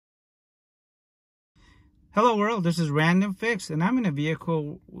Hello world, this is Random Fix, and I'm in a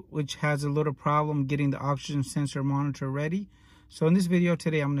vehicle which has a little problem getting the oxygen sensor monitor ready. So in this video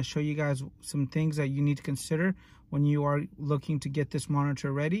today, I'm going to show you guys some things that you need to consider when you are looking to get this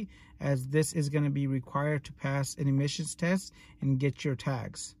monitor ready, as this is going to be required to pass an emissions test and get your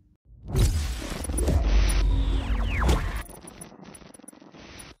tags.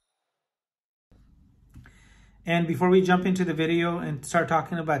 And before we jump into the video and start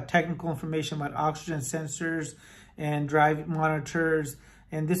talking about technical information about oxygen sensors and drive monitors,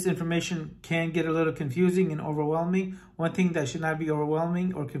 and this information can get a little confusing and overwhelming. One thing that should not be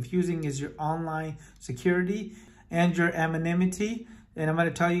overwhelming or confusing is your online security and your anonymity. And I'm going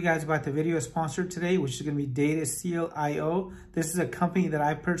to tell you guys about the video sponsor today, which is going to be DataSeal.io. This is a company that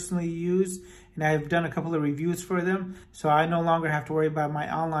I personally use, and I've done a couple of reviews for them. So I no longer have to worry about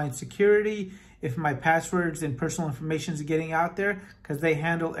my online security if my passwords and personal information is getting out there, because they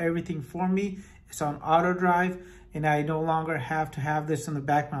handle everything for me. It's on auto drive, and I no longer have to have this in the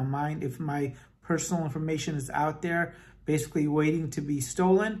back of my mind if my personal information is out there, basically waiting to be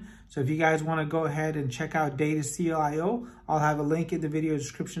stolen. So if you guys want to go ahead and check out DataSeal.io, I'll have a link in the video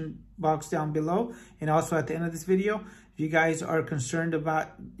description box down below, and also at the end of this video, if you guys are concerned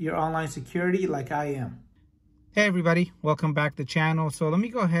about your online security like I am. Hey everybody, welcome back to the channel. So let me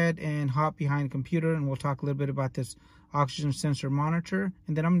go ahead and hop behind the computer and we'll talk a little bit about this oxygen sensor monitor,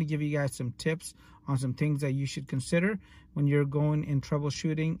 and then I'm going to give you guys some tips on some things that you should consider when you're going in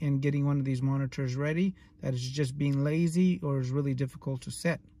troubleshooting and getting one of these monitors ready that is just being lazy or is really difficult to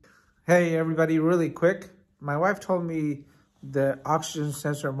set. Hey everybody, really quick, my wife told me the oxygen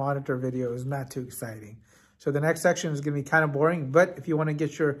sensor monitor video is not too exciting, so the next section is going to be kind of boring. But if you want to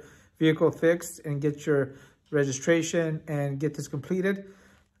get your vehicle fixed and get your registration and get this completed,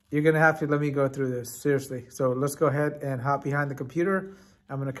 you're gonna have to let me go through this, seriously. So let's go ahead and hop behind the computer.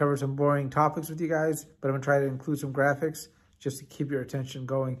 I'm gonna cover some boring topics with you guys, but I'm gonna try to include some graphics just to keep your attention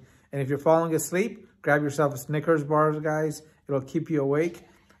going. And if you're falling asleep, grab yourself a Snickers bar, guys. It'll keep you awake,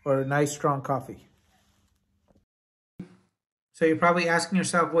 or a nice strong coffee. So you're probably asking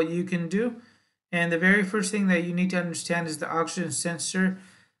yourself what you can do. And the very first thing that you need to understand is the oxygen sensor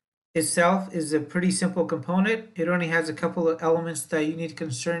itself is a pretty simple component. It only has a couple of elements that you need to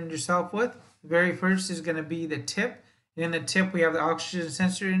concern yourself with. The very first is going to be the tip. And in the tip, we have the oxygen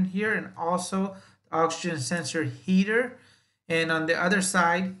sensor in here, and also the oxygen sensor heater. And on the other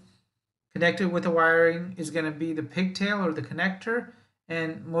side, connected with the wiring, is going to be the pigtail or the connector.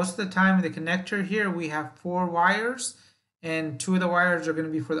 And most of the time, the connector here, we have 4 wires, and 2 of the wires are going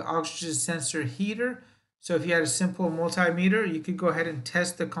to be for the oxygen sensor heater. So if you had a simple multimeter, you could go ahead and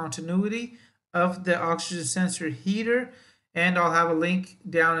test the continuity of the oxygen sensor heater. And I'll have a link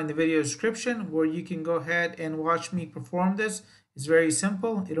down in the video description where you can go ahead and watch me perform this. It's very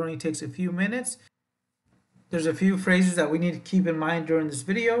simple. It only takes a few minutes. There's a few phrases that we need to keep in mind during this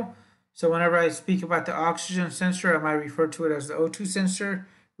video. So whenever I speak about the oxygen sensor, I might refer to it as the O2 sensor.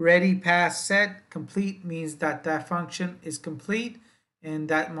 Ready, pass, set, complete means that that function is complete and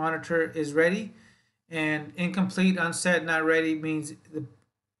that monitor is ready. And incomplete, unset, not ready means the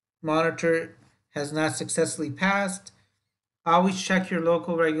monitor has not successfully passed. Always check your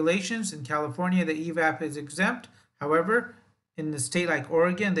local regulations. In California, the EVAP is exempt. However, in the state like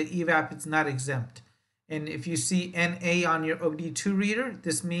Oregon, the EVAP is not exempt. And if you see NA on your OD2 reader,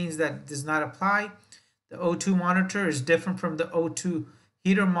 this means that it does not apply. The O2 monitor is different from the O2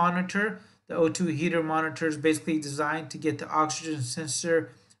 heater monitor. The O2 heater monitor is basically designed to get the oxygen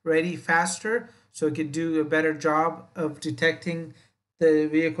sensor ready faster, so it could do a better job of detecting the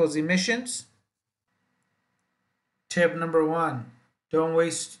vehicle's emissions. Tip number 1, don't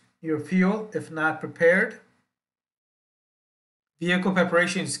waste your fuel if not prepared. Vehicle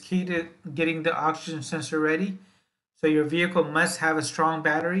preparation is key to getting the oxygen sensor ready. So your vehicle must have a strong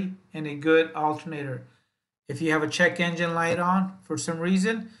battery and a good alternator. If you have a check engine light on for some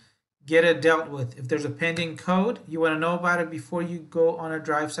reason, get it dealt with. If there's a pending code, you want to know about it before you go on a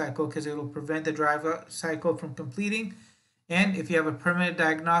drive cycle, because it will prevent the drive cycle from completing. And if you have a permanent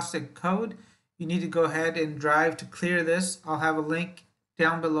diagnostic code, you need to go ahead and drive to clear this. I'll have a link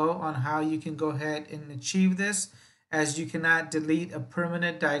down below on how you can go ahead and achieve this, as you cannot delete a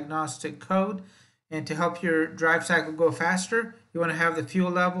permanent diagnostic code. And to help your drive cycle go faster, you want to have the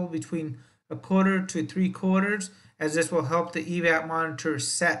fuel level between 1/4 to 3/4, as this will help the EVAP monitor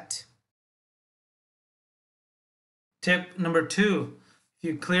set. Tip number 2, if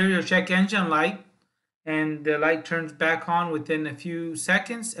you clear your check engine light and the light turns back on within a few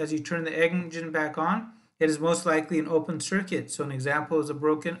seconds, as you turn the engine back on, it is most likely an open circuit. So an example is a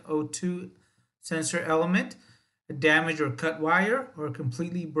broken O2 sensor element, a damaged or cut wire, or a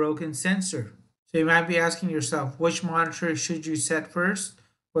completely broken sensor. So you might be asking yourself, which monitor should you set first?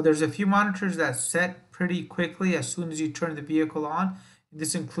 Well, there's a few monitors that set pretty quickly as soon as you turn the vehicle on.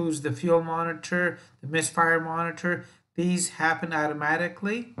 This includes the fuel monitor, the misfire monitor. These happen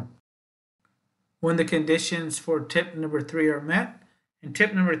automatically when the conditions for tip number 3 are met. And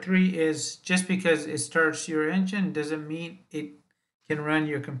tip number 3 is just because it starts your engine doesn't mean it can run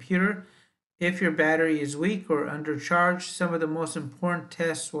your computer. If your battery is weak or undercharged, some of the most important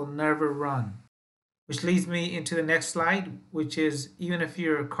tests will never run. Which leads me into the next slide, which is even if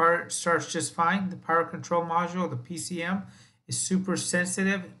your car starts just fine, the power control module, the PCM, is super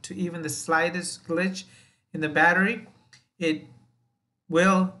sensitive to even the slightest glitch in the battery. It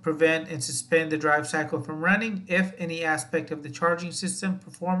will prevent and suspend the drive cycle from running if any aspect of the charging system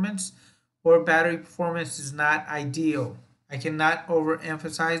performance or battery performance is not ideal. I cannot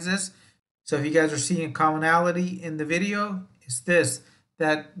overemphasize this. So if you guys are seeing a commonality in the video, it's this,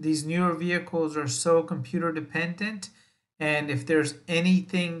 that these newer vehicles are so computer dependent, and if there's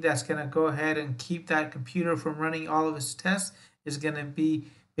anything that's going to go ahead and keep that computer from running all of its tests, is going to be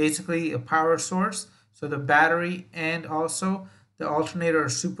basically a power source. So the battery and also the alternator are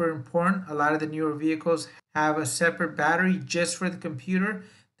super important. A lot of the newer vehicles have a separate battery just for the computer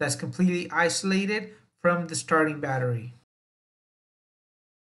that's completely isolated from the starting battery.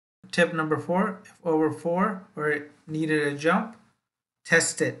 Tip number 4, if over 4 or it needed a jump,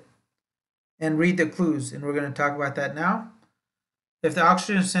 test it and read the clues, and we're going to talk about that now. If the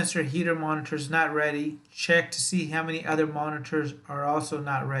oxygen sensor heater monitor is not ready, check to see how many other monitors are also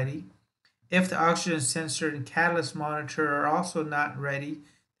not ready. If the oxygen sensor and catalyst monitor are also not ready,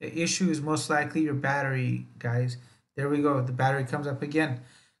 the issue is most likely your battery, guys. There we go, the battery comes up again.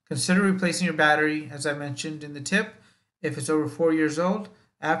 Consider replacing your battery, as I mentioned in the tip, if it's over 4 years old.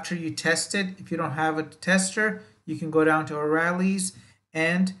 After you test it, if you don't have a tester, you can go down to O'Reilly's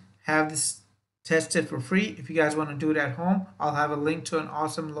and have this tested for free. If you guys want to do it at home, I'll have a link to an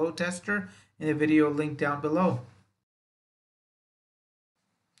awesome load tester in the video link down below.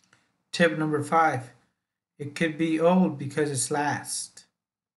 Tip number 5, it could be old because it's last.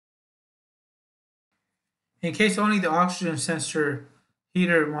 In case only the oxygen sensor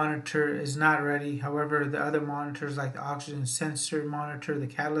heater monitor is not ready, however, the other monitors like the oxygen sensor monitor, the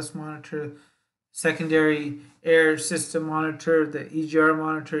catalyst monitor, secondary air system monitor, the EGR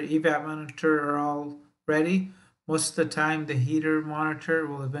monitor, EVAP monitor are all ready. Most of the time the heater monitor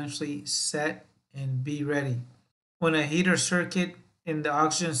will eventually set and be ready. When a heater circuit in the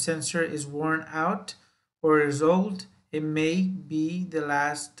oxygen sensor is worn out or is old, it may be the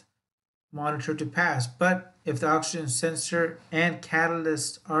last monitor to pass. But if the oxygen sensor and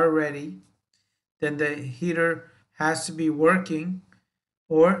catalyst are ready, then the heater has to be working,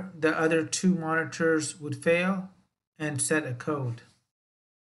 or the other 2 monitors would fail and set a code.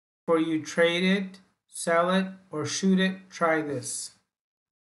 Before you trade it, sell it, or shoot it, try this.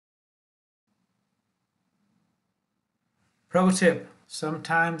 Pro tip,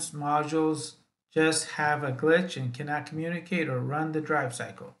 sometimes modules just have a glitch and cannot communicate or run the drive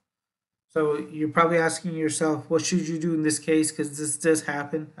cycle. So you're probably asking yourself, what should you do in this case? Because this does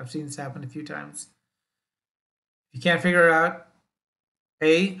happen. I've seen this happen a few times. If you can't figure it out,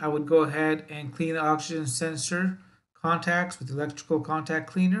 I would go ahead and clean the oxygen sensor contacts with electrical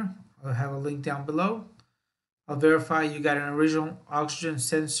contact cleaner. I'll have a link down below. I'll verify you got an original oxygen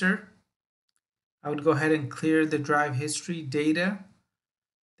sensor. I would go ahead and clear the drive history data.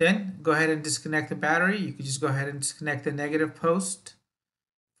 Then go ahead and disconnect the battery. You could just go ahead and disconnect the negative post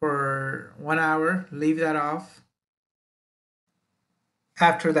for 1 hour, leave that off.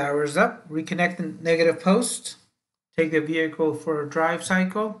 After the hour is up, reconnect the negative post, take the vehicle for a drive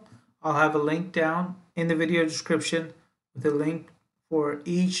cycle. I'll have a link down in the video description with a link for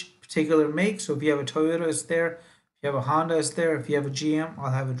each particular make. So if you have a Toyota, it's there. If you have a Honda, it's there. If you have a GM, I'll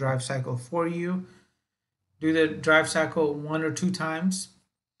have a drive cycle for you. Do the drive cycle 1 or 2 times.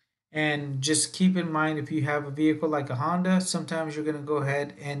 And just keep in mind, if you have a vehicle like a Honda, sometimes you're going to go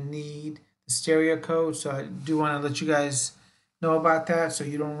ahead and need the stereo code. So I do want to let you guys know about that so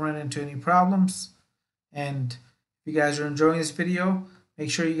you don't run into any problems. And if you guys are enjoying this video,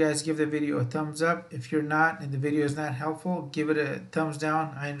 make sure you guys give the video a thumbs up. If you're not and the video is not helpful, give it a thumbs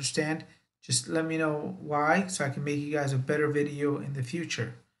down. I understand. Just let me know why so I can make you guys a better video in the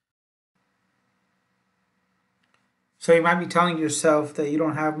future. So you might be telling yourself that you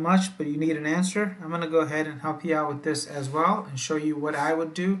don't have much, but you need an answer. I'm going to go ahead and help you out with this as well and show you what I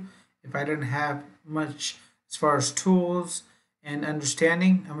would do if I didn't have much as far as tools and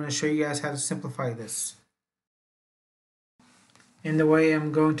understanding. I'm going to show you guys how to simplify this. And the way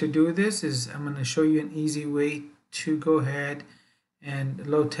I'm going to do this is I'm going to show you an easy way to go ahead and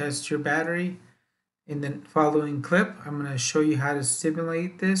load test your battery. In the following clip, I'm going to show you how to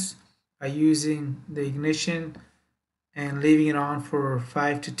simulate this by using the ignition and leaving it on for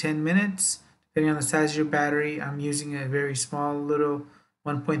 5 to 10 minutes. Depending on the size of your battery, I'm using a very small little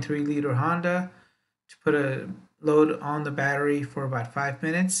 1.3 liter Honda to put a load on the battery for about 5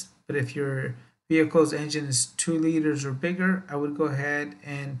 minutes. But if your vehicle's engine is 2 liters or bigger, I would go ahead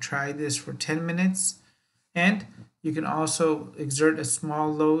and try this for 10 minutes. And you can also exert a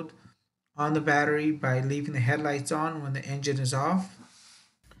small load on the battery by leaving the headlights on when the engine is off.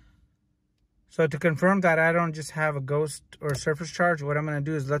 So to confirm that I don't just have a ghost or surface charge, what I'm going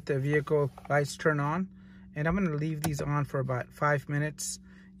to do is let the vehicle lights turn on, and I'm going to leave these on for about 5 minutes.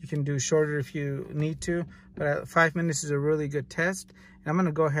 You can do shorter if you need to, but 5 minutes is a really good test. And I'm going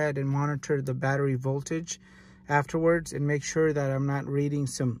to go ahead and monitor the battery voltage afterwards and make sure that I'm not reading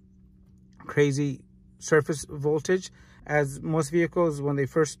some crazy surface voltage. As most vehicles, when they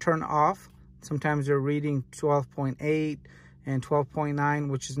first turn off, sometimes they're reading 12.8 and 12.9,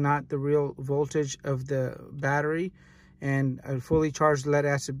 which is not the real voltage of the battery. And a fully charged lead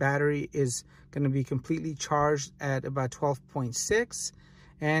acid battery is going to be completely charged at about 12.6.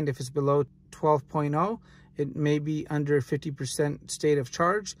 And if it's below 12.0, it may be under 50% state of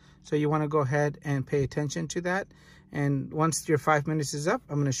charge. So you want to go ahead and pay attention to that. And once your 5 minutes is up,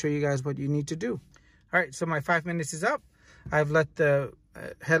 I'm going to show you guys what you need to do. All right, so my 5 minutes is up. I've let the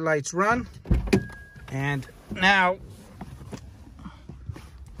headlights run. And now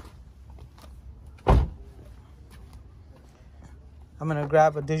I'm going to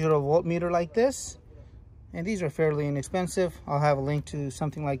grab a digital voltmeter like this. And these are fairly inexpensive. I'll have a link to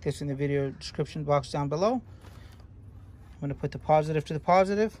something like this in the video description box down below. I'm going to put the positive to the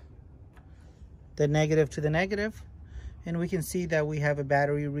positive, the negative to the negative, and we can see that we have a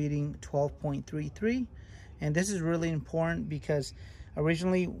battery reading 12.33. And this is really important because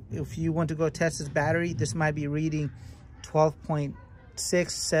originally, if you want to go test this battery, this might be reading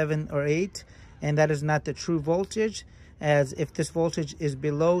 12.6, 7, or 8, and that is not the true voltage. As if this voltage is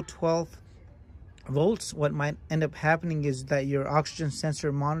below 12 volts, what might end up happening is that your oxygen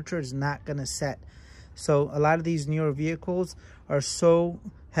sensor monitor is not going to set. So a lot of these newer vehicles are so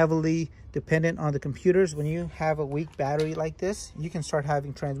heavily dependent on the computers. When you have a weak battery like this, you can start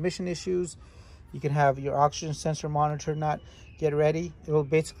having transmission issues. You can have your oxygen sensor monitor not get ready. It will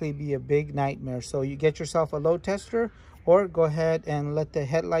basically be a big nightmare. So you get yourself a load tester, or go ahead and let the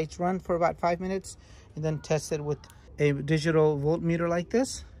headlights run for about 5 minutes and then test it with a digital voltmeter like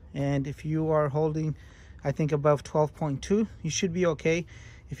this. And if you are holding, I think, above 12.2, you should be okay.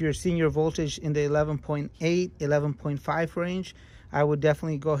 If you're seeing your voltage in the 11.8, 11.5 range, I would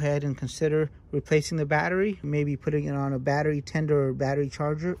definitely go ahead and consider replacing the battery, maybe putting it on a battery tender or battery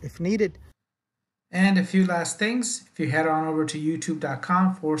charger if needed. And a few last things. If you head on over to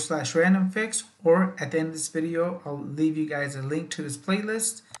youtube.com/randomfix, or at the end of this video, I'll leave you guys a link to this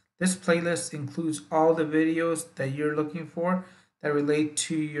playlist. This playlist includes all the videos that you're looking for that relate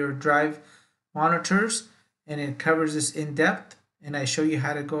to your drive monitors, and it covers this in depth, and I show you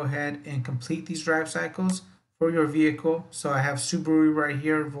how to go ahead and complete these drive cycles for your vehicle. So I have Subaru right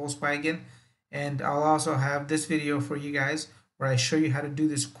here, Volkswagen, and I'll also have this video for you guys where I show you how to do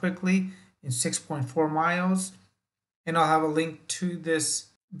this quickly in 6.4 miles. And I'll have a link to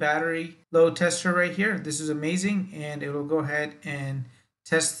this battery load tester right here. This is amazing, and it will go ahead and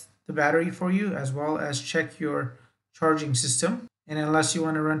test the battery for you as well as check your charging system. And unless you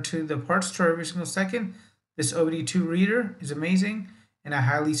want to run to the parts store every single second, this OBD2 reader is amazing and I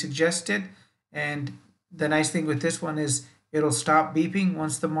highly suggest it. And the nice thing with this one is it'll stop beeping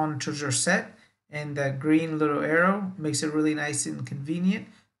once the monitors are set, and that green little arrow makes it really nice and convenient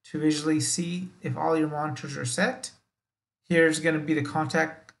to visually see if all your monitors are set. Here's going to be the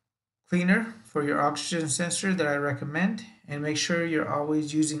contact cleaner for your oxygen sensor that I recommend, and make sure you're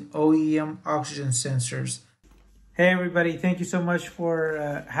always using OEM oxygen sensors. Hey everybody, thank you so much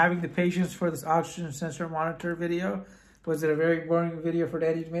for having the patience for this oxygen sensor monitor video. Was it a very boring video for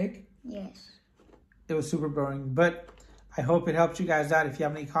Daddy to make? Yes. It was super boring, but I hope it helped you guys out. If you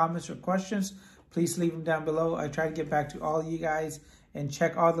have any comments or questions, please leave them down below. I try to get back to all you guys and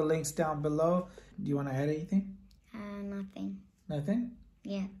check all the links down below. Do you want to add anything? Nothing. Nothing?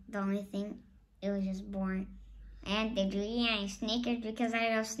 Yeah, the only thing, it was just boring. And they didn't eat any Snickers because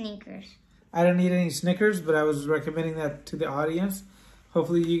I love Snickers. I don't eat any Snickers, but I was recommending that to the audience.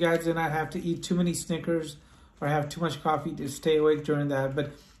 Hopefully you guys do not have to eat too many Snickers or have too much coffee to stay awake during that.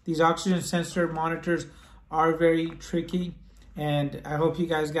 But these oxygen sensor monitors are very tricky, and I hope you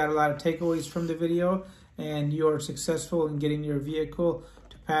guys got a lot of takeaways from the video and you are successful in getting your vehicle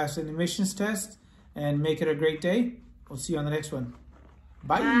to pass an emissions test, and make it a great day. We'll see you on the next one.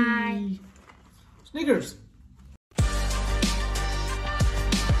 Bye. Bye. Snickers.